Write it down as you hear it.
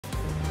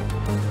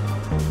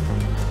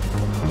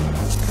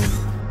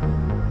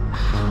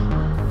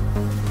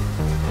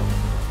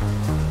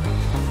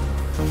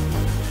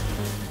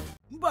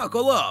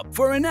Buckle up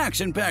for an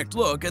action-packed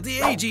look at the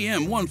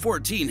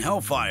AGM-114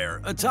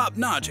 Hellfire, a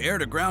top-notch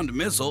air-to-ground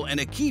missile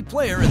and a key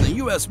player in the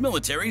U.S.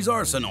 military's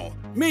arsenal.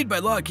 Made by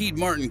Lockheed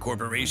Martin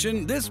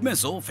Corporation, this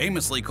missile,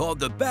 famously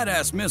called the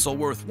badass missile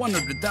worth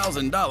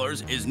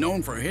 $100,000, is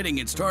known for hitting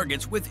its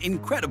targets with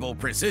incredible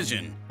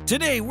precision.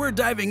 Today, we're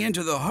diving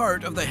into the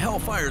heart of the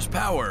Hellfire's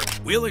power.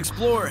 We'll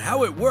explore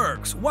how it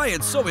works, why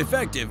it's so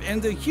effective,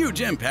 and the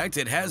huge impact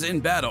it has in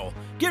battle.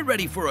 Get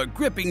ready for a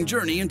gripping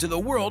journey into the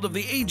world of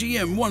the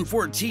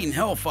AGM-114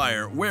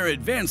 Hellfire, where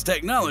advanced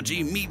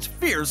technology meets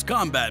fierce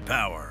combat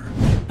power.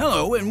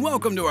 Hello and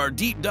welcome to our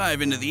deep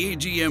dive into the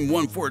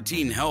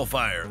AGM-114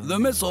 Hellfire, the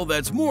missile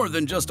that's more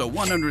than just a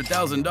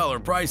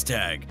 $100,000 price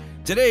tag.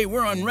 Today,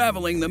 we're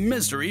unraveling the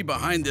mystery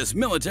behind this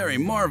military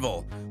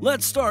marvel.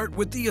 Let's start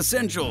with the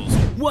essentials.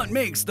 What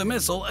makes the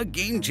missile a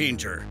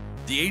game-changer?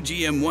 The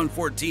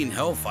AGM-114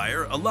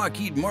 Hellfire, a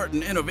Lockheed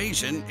Martin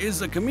innovation,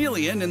 is a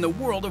chameleon in the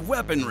world of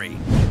weaponry.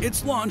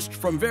 It's launched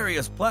from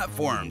various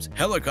platforms,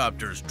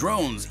 helicopters,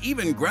 drones,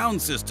 even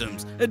ground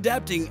systems,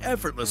 adapting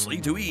effortlessly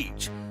to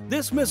each.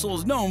 This missile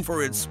is known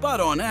for its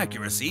spot-on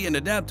accuracy and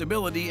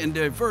adaptability in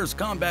diverse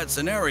combat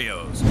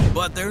scenarios.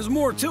 But there's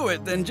more to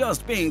it than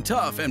just being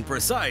tough and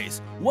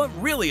precise. What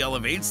really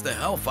elevates the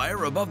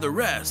Hellfire above the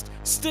rest?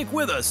 Stick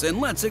with us and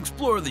let's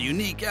explore the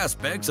unique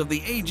aspects of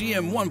the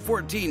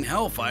AGM-114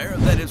 Hellfire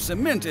that have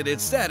cemented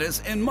its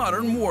status in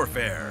modern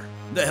warfare.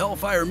 The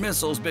Hellfire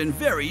missile's been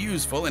very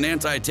useful in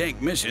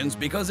anti-tank missions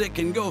because it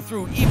can go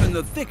through even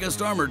the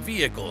thickest armored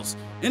vehicles.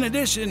 In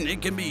addition, it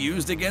can be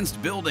used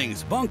against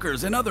buildings,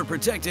 bunkers, and other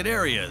protected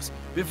areas.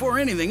 Before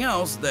anything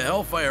else, the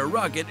Hellfire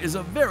rocket is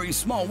a very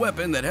small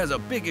weapon that has a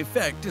big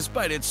effect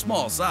despite its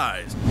small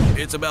size.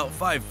 It's about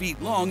 5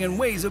 feet long and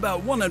weighs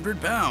about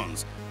 100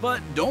 pounds.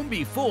 But don't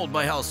be fooled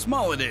by how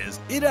small it is.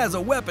 It has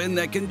a weapon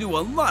that can do a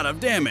lot of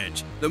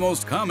damage. The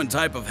most common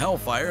type of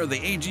Hellfire, the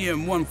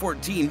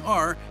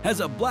AGM-114R,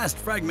 has a blast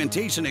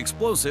fragmentation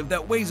explosive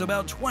that weighs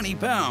about 20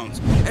 pounds.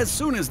 As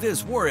soon as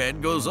this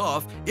warhead goes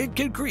off, it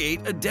can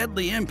create a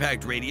deadly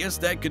impact radius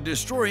that could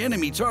destroy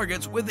enemy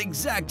targets with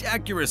exact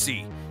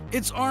accuracy.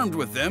 It's armed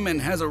with them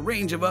and has a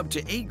range of up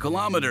to 8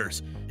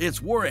 kilometers. Its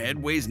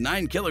warhead weighs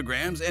 9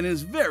 kilograms and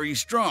is very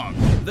strong.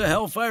 The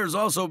Hellfire's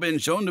also been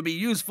shown to be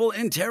useful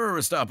in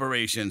terrorist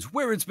operations,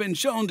 where it's been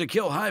shown to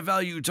kill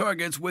high-value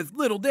targets with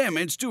little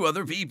damage to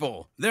other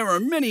people. There are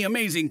many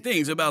amazing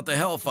things about the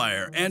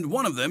Hellfire, and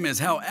one of them is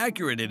how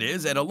accurate it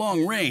is at a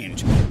long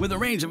range. With a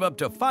range of up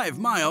to 5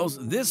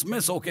 miles, this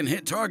missile can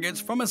hit targets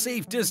from a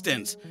safe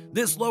distance.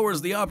 This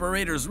lowers the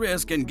operator's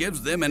risk and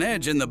gives them an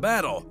edge in the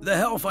battle. The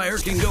Hellfire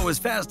can go as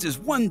fast as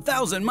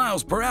 1,000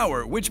 miles per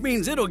hour, which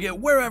means it'll get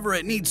wherever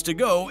it needs to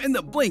go in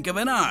the blink of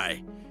an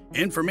eye.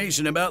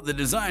 Information about the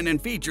design and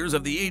features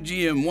of the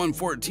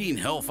AGM-114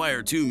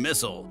 Hellfire 2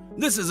 missile.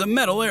 This is a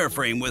metal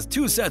airframe with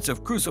 2 sets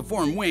of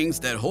cruciform wings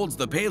that holds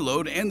the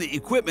payload and the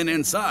equipment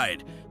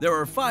inside. There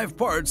are 5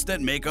 parts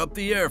that make up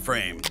the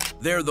airframe.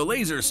 They're the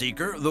laser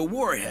seeker, the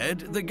warhead,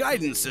 the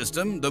guidance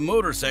system, the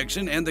motor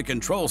section, and the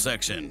control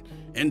section.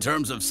 In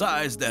terms of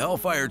size, the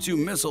Hellfire 2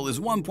 missile is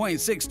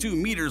 1.62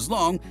 meters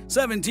long,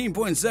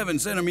 17.7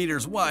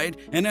 centimeters wide,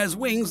 and has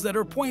wings that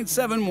are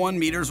 0.71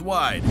 meters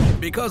wide.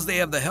 Because they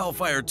have the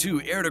Hellfire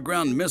 2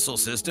 air-to-ground missile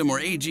system, or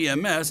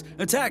AGMS,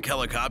 attack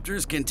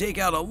helicopters can take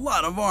out a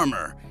lot of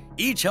armor.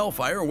 Each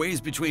Hellfire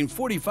weighs between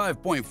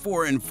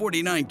 45.4 and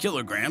 49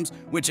 kilograms,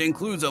 which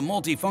includes a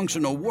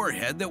multifunctional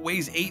warhead that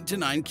weighs 8 to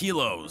 9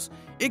 kilos.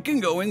 It can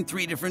go in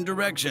 3 different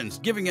directions,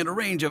 giving it a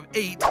range of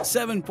 8,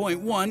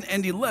 7.1,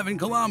 and 11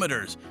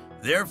 kilometers.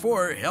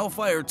 Therefore,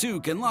 Hellfire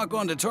 2 can lock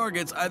onto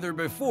targets either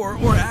before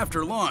or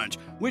after launch,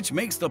 which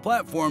makes the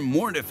platform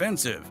more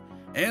defensive.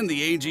 And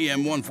the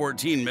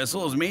AGM-114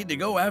 missile is made to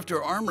go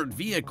after armored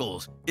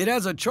vehicles. It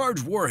has a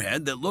charged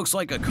warhead that looks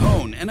like a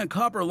cone and a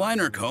copper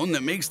liner cone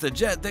that makes the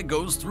jet that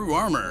goes through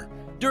armor.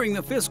 During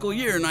the fiscal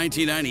year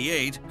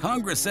 1998,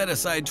 Congress set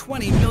aside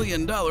 $20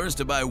 million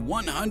to buy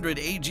 100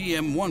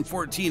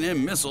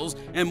 AGM-114M missiles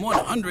and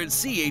 100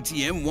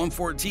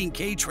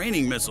 CATM-114K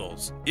training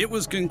missiles. It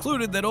was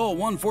concluded that all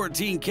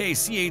 114K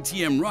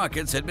CATM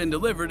rockets had been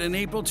delivered in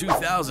April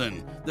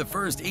 2000. The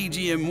first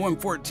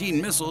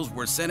AGM-114 missiles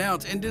were sent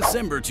out in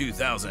December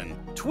 2000.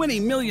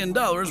 $20 million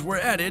were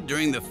added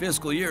during the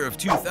fiscal year of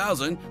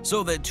 2000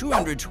 so that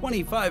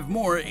 225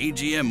 more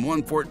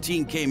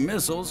AGM-114K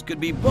missiles could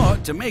be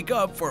bought to make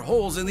up for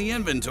holes in the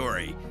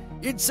inventory.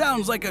 It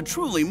sounds like a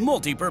truly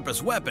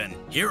multi-purpose weapon.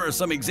 Here are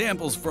some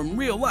examples from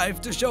real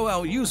life to show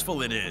how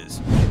useful it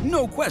is.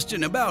 No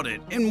question about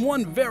it, in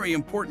one very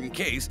important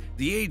case,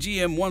 the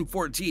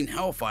AGM-114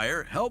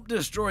 Hellfire helped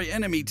destroy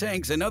enemy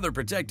tanks and other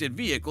protected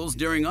vehicles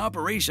during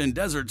Operation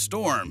Desert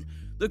Storm.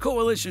 The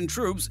coalition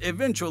troops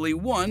eventually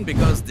won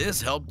because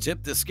this helped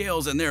tip the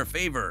scales in their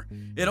favor.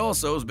 It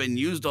also has been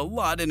used a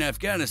lot in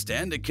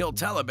Afghanistan to kill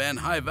Taliban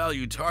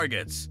high-value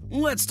targets.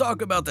 Let's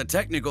talk about the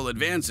technical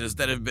advances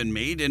that have been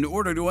made in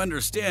order to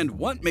understand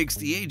what makes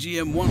the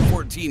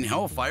AGM-114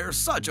 Hellfire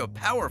such a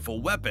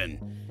powerful weapon.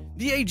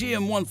 The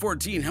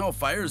AGM-114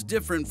 Hellfire is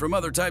different from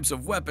other types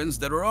of weapons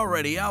that are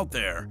already out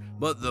there,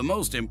 but the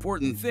most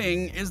important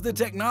thing is the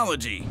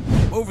technology.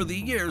 Over the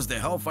years, the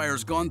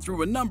Hellfire's gone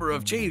through a number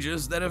of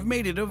changes that have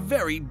made it a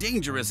very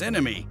dangerous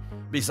enemy.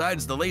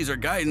 Besides the laser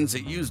guidance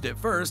it used at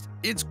first,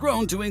 it's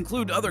grown to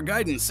include other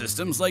guidance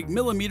systems like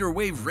millimeter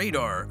wave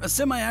radar, a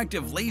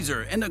semi-active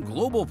laser, and a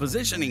global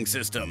positioning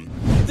system.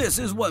 This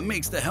is what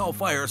makes the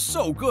Hellfire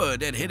so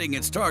good at hitting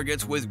its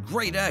targets with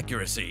great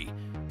accuracy.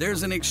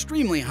 There's an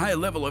extremely high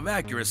level of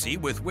accuracy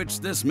with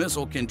which this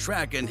missile can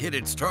track and hit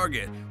its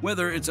target,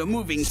 whether it's a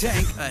moving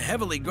tank, a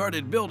heavily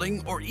guarded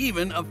building, or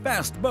even a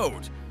fast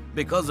boat.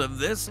 Because of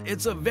this,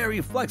 it's a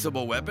very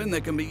flexible weapon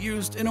that can be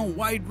used in a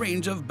wide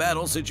range of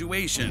battle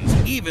situations,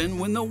 even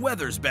when the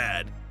weather's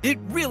bad. It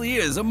really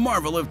is a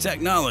marvel of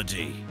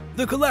technology.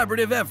 The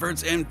collaborative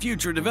efforts and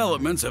future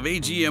developments of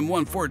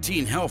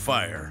AGM-114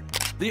 Hellfire.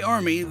 The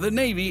Army, the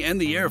Navy, and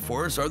the Air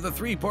Force are the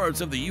three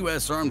parts of the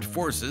U.S. Armed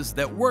Forces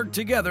that work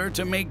together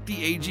to make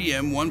the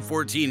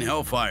AGM-114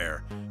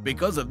 Hellfire.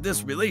 Because of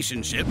this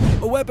relationship,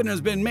 a weapon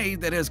has been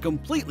made that has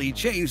completely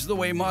changed the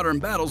way modern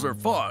battles are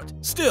fought.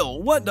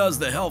 Still, what does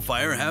the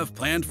Hellfire have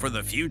planned for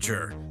the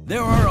future?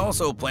 There are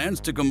also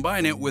plans to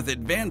combine it with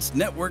advanced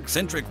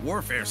network-centric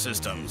warfare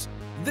systems.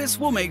 This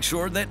will make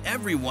sure that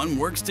everyone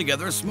works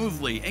together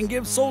smoothly and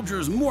gives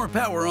soldiers more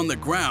power on the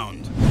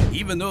ground.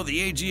 Even though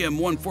the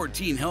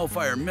AGM-114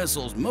 Hellfire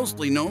missile is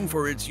mostly known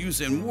for its use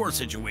in war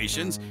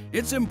situations,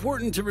 it's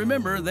important to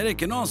remember that it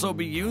can also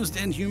be used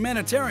in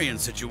humanitarian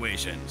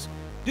situations.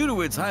 Due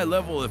to its high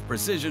level of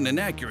precision and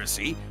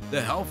accuracy,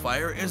 the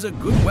Hellfire is a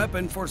good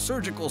weapon for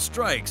surgical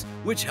strikes,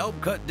 which help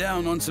cut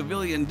down on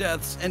civilian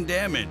deaths and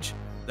damage.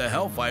 The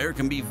Hellfire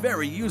can be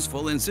very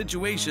useful in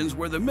situations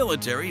where the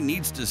military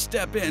needs to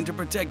step in to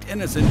protect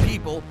innocent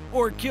people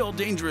or kill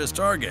dangerous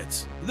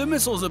targets. The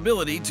missile's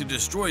ability to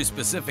destroy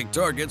specific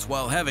targets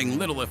while having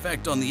little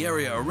effect on the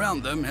area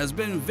around them has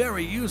been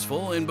very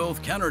useful in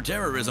both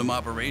counterterrorism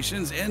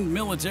operations and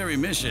military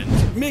missions.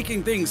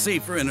 Making things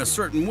safer in a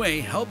certain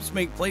way helps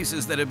make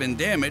places that have been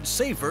damaged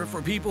safer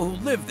for people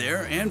who live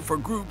there and for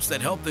groups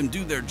that help them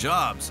do their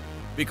jobs.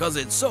 Because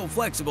it's so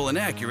flexible and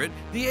accurate,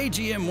 the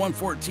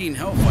AGM-114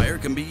 Hellfire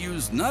can be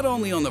used not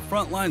only on the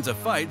front lines of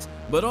fights,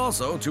 but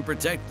also to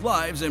protect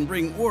lives and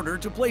bring order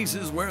to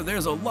places where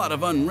there's a lot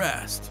of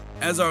unrest.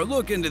 As our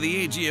look into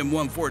the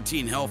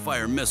AGM-114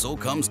 Hellfire missile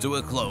comes to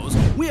a close,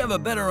 we have a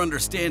better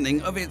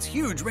understanding of its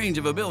huge range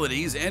of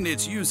abilities and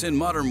its use in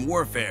modern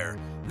warfare.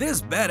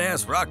 This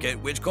badass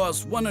rocket, which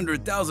costs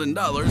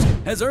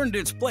 $100,000, has earned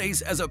its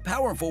place as a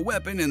powerful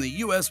weapon in the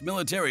U.S.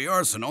 military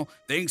arsenal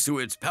thanks to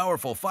its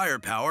powerful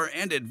firepower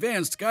and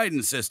advanced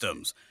guidance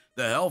systems.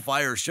 The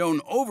Hellfire's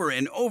shown over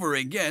and over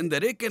again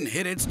that it can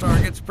hit its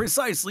targets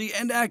precisely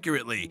and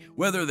accurately,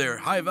 whether they're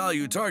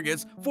high-value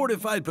targets,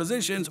 fortified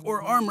positions,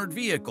 or armored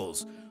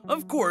vehicles.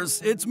 Of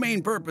course, its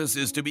main purpose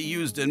is to be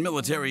used in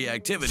military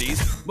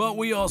activities, but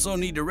we also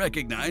need to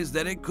recognize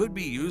that it could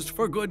be used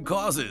for good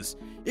causes.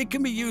 It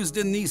can be used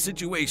in these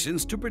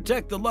situations to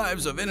protect the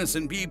lives of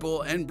innocent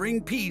people and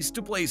bring peace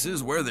to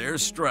places where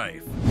there's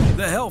strife.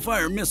 The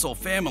Hellfire missile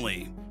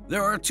family.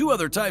 There are two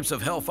other types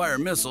of Hellfire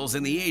missiles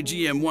in the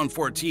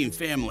AGM-114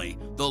 family,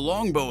 the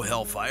Longbow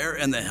Hellfire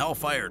and the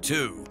Hellfire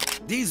II.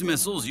 These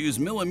missiles use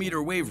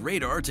millimeter wave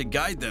radar to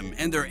guide them,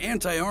 and their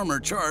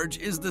anti-armor charge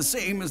is the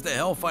same as the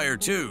Hellfire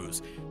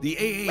II's. The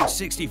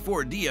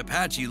AH-64D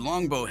Apache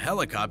Longbow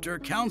helicopter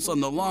counts on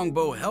the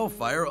Longbow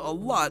Hellfire a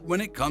lot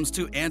when it comes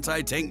to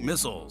anti-tank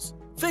missiles.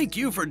 Thank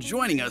you for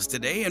joining us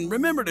today, and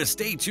remember to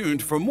stay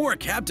tuned for more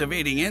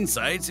captivating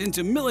insights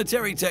into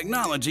military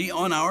technology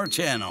on our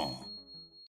channel.